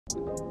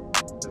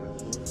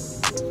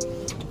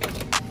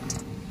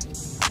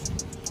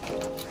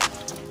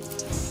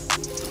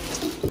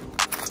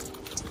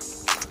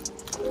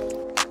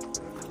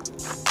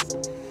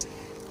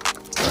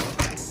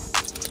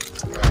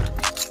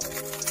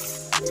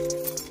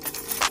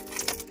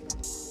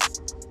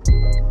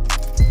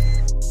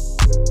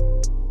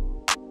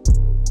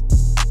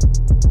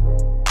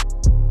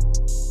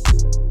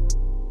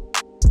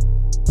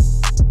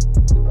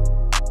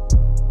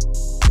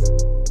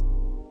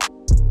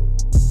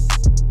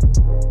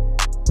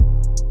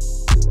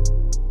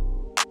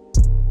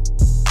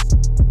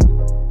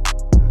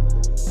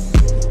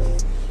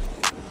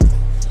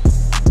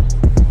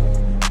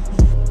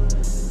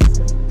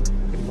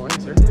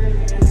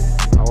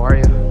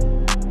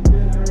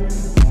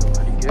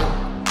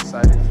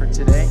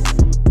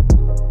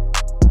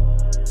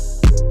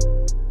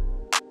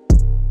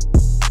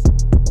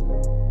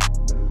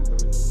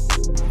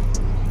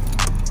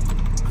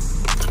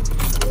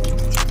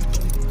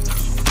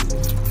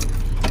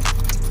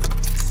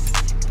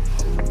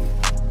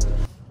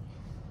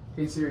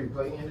Hey Siri,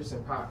 play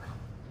Anderson .Paak.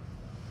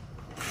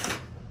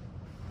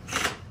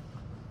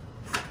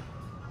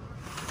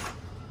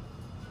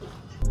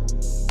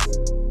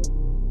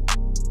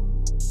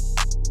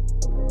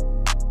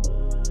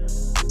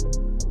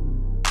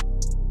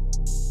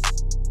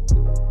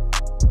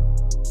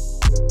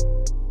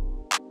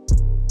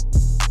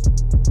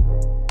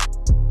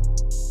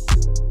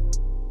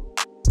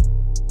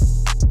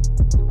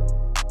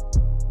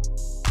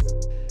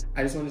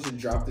 I just wanted to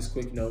drop this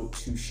quick note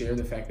to share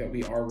the fact that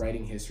we are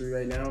writing history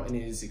right now, and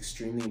it is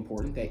extremely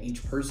important that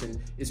each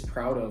person is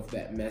proud of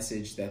that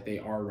message that they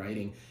are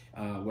writing.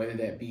 Whether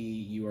that be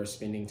you are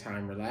spending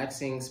time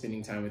relaxing,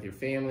 spending time with your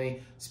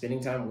family,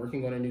 spending time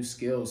working on a new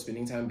skill,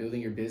 spending time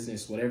building your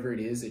business, whatever it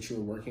is that you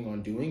are working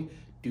on doing,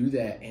 do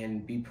that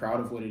and be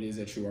proud of what it is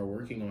that you are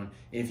working on.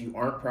 And if you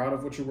aren't proud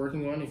of what you're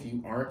working on, if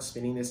you aren't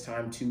spending this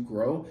time to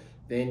grow,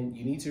 then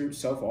you need to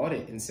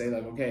self-audit and say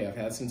like, okay, I've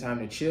had some time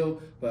to chill,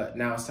 but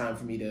now it's time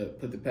for me to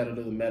put the pedal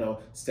to the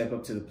metal, step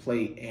up to the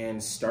plate,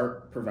 and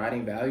start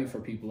providing value for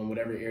people in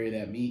whatever area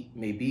that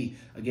may be.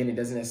 Again, it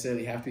doesn't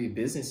necessarily have to be a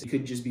business. It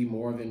could just be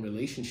more of a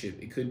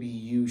relationship. It could be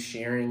you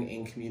sharing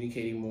and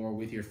communicating more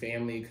with your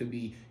family. It could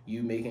be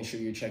you making sure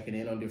you're checking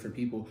in on different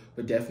people,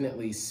 but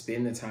definitely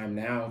spend the time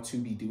now to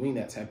be doing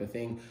that type of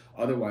thing.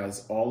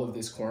 Otherwise, all of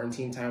this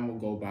quarantine time will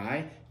go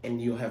by and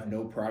you'll have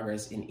no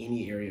progress in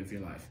any area of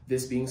your life.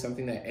 This being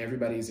something that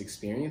everybody is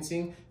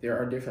experiencing, there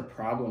are different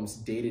problems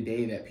day to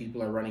day that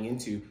people are running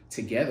into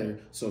together.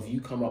 So if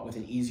you come up with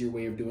an easier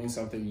way of doing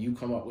something, you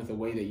come up with a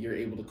way that you're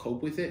able to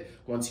cope with it,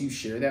 once you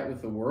share that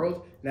with the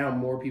world, now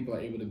more people are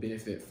able to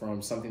benefit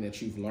from something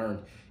that you've learned.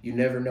 You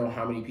never know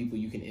how many people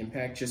you can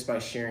impact just by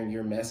sharing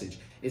your message.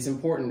 It's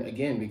important,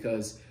 again,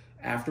 because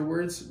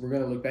afterwards, we're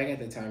gonna look back at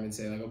the time and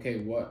say like, okay,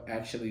 what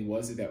actually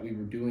was it that we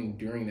were doing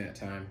during that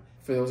time?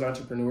 For those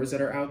entrepreneurs that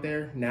are out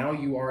there, now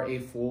you are a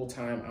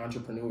full-time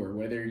entrepreneur,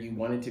 whether you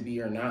want it to be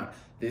or not.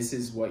 This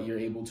is what you're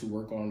able to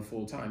work on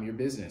full-time, your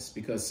business,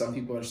 because some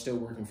people are still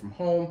working from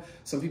home.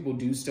 Some people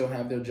do still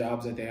have their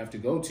jobs that they have to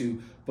go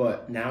to,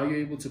 but now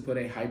you're able to put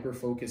a hyper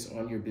focus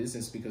on your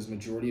business because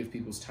majority of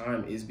people's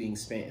time is being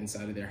spent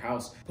inside of their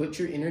house. Put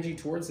your energy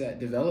towards that,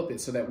 develop it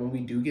so that when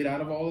we do get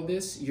out of all of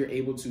this, you're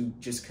able to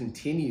just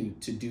continue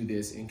to do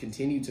this and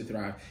continue to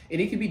thrive.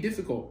 And it can be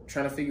difficult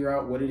trying to figure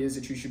out what it is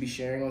that you should be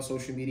sharing on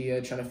social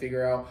media, trying to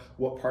figure out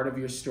what part of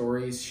your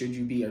stories should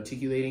you be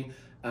articulating.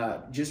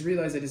 Just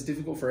realize that it's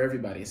difficult for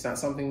everybody. It's not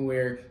something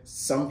where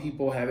some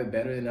people have it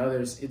better than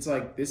others. It's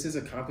like, this is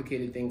a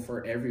complicated thing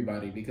for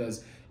everybody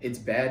because it's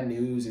bad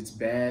news, it's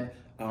bad,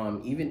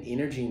 even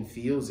energy and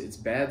feels, it's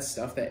bad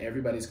stuff that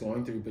everybody's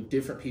going through, but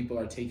different people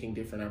are taking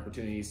different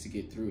opportunities to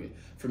get through it.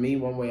 For me,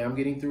 one way I'm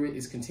getting through it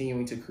is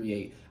continuing to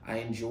create. I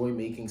enjoy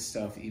making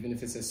stuff, even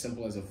if it's as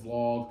simple as a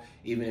vlog,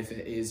 even if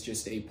it is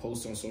just a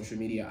post on social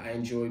media. I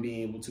enjoy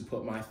being able to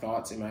put my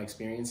thoughts and my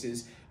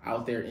experiences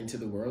out there into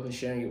the world and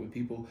sharing it with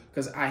people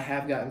because I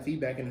have gotten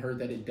feedback and heard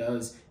that it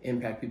does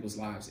impact people's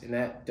lives, and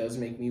that does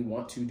make me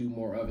want to do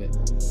more of it.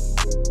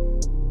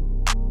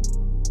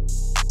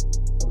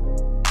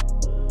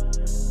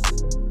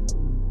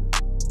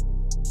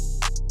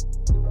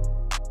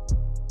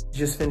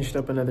 Just finished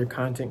up another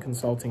content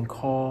consulting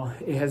call.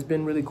 It has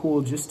been really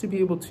cool just to be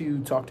able to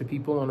talk to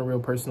people on a real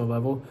personal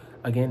level.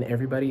 Again,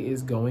 everybody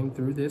is going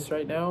through this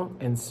right now.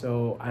 And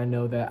so I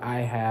know that I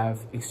have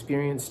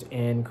experienced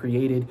and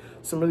created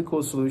some really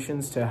cool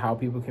solutions to how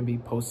people can be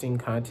posting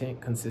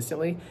content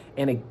consistently.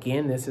 And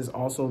again, this is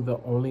also the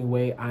only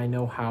way I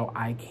know how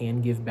I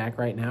can give back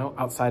right now,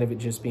 outside of it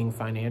just being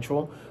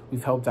financial.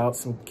 We've helped out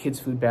some Kids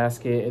Food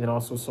Basket and then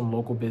also some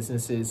local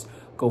businesses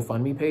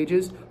GoFundMe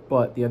pages.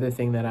 But the other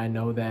thing that I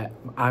know that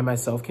I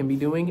myself can be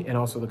doing, and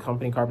also the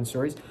company Carbon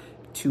Stories,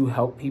 to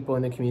help people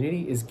in the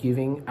community is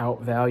giving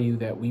out value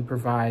that we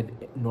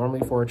provide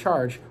normally for a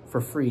charge for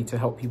free to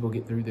help people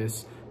get through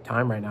this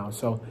time right now.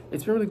 So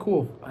it's been really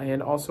cool.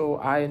 And also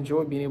I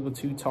enjoy being able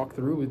to talk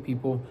through with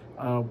people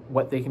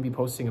what they can be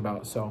posting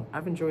about. So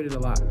I've enjoyed it a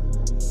lot.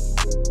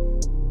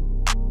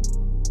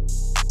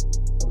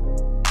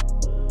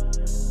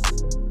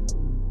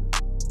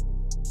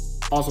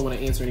 also want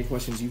to answer any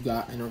questions you've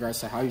got in regards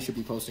to how you should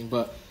be posting.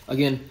 But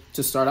again,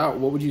 to start out,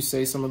 what would you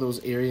say some of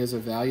those areas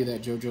of value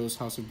that JoJo's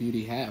House of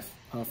Beauty have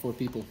for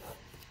people?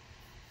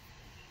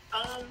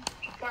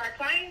 For our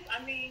clients,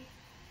 I mean,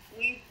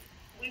 we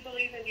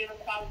believe in giving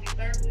quality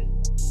service.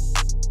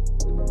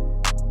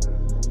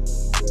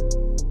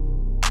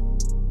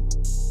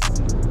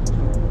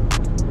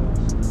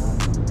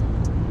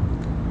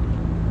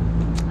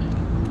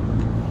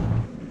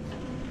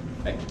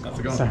 Hey, how's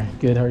it going? Sorry,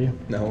 good, how are you?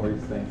 No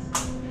worries, thanks.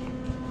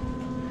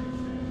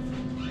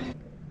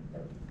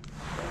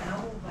 A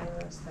novel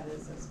virus that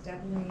is as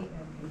deadly and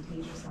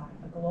contagious,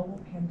 a global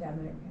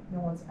pandemic. No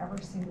one's ever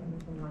seen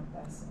anything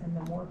like this. And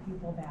the more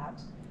people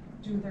that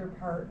do their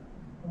part,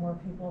 the more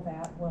people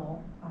that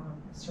will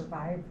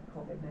survive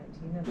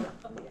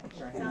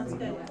COVID-19. Sounds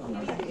good. Give me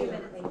a few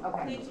minutes.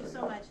 Okay. Thank you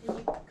so much. And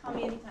you call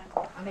me anytime.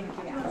 Thank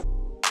you.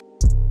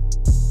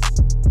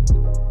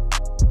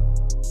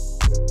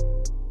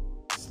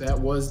 That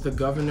was the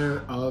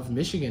governor of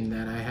Michigan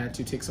that I had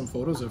to take some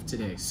photos of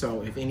today.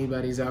 So if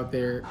anybody's out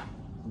there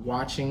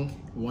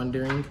watching,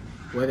 wondering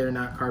whether or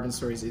not Carbon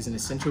Stories is an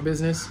essential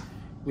business,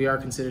 we are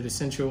considered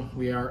essential.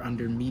 We are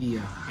under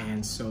media,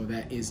 and so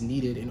that is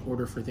needed in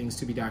order for things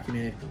to be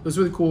documented. It was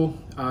really cool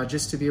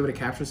just to be able to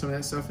capture some of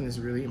that stuff in this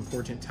really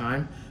important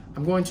time.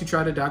 I'm going to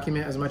try to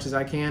document as much as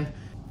I can.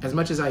 As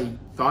much as I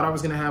thought I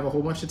was gonna have a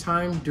whole bunch of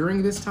time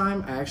during this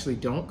time, I actually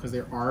don't, because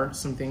there are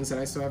some things that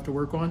I still have to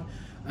work on.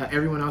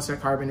 Everyone else at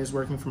Carbon is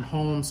working from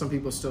home. Some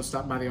people still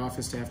stop by the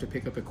office to have to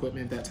pick up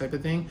equipment, that type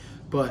of thing.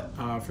 But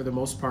for the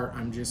most part,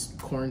 I'm just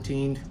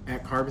quarantined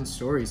at Carbon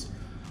Stories.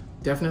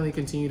 Definitely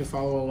continue to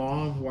follow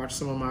along, watch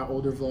some of my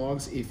older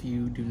vlogs if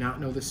you do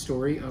not know the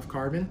story of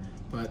Carbon.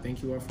 But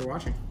thank you all for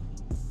watching.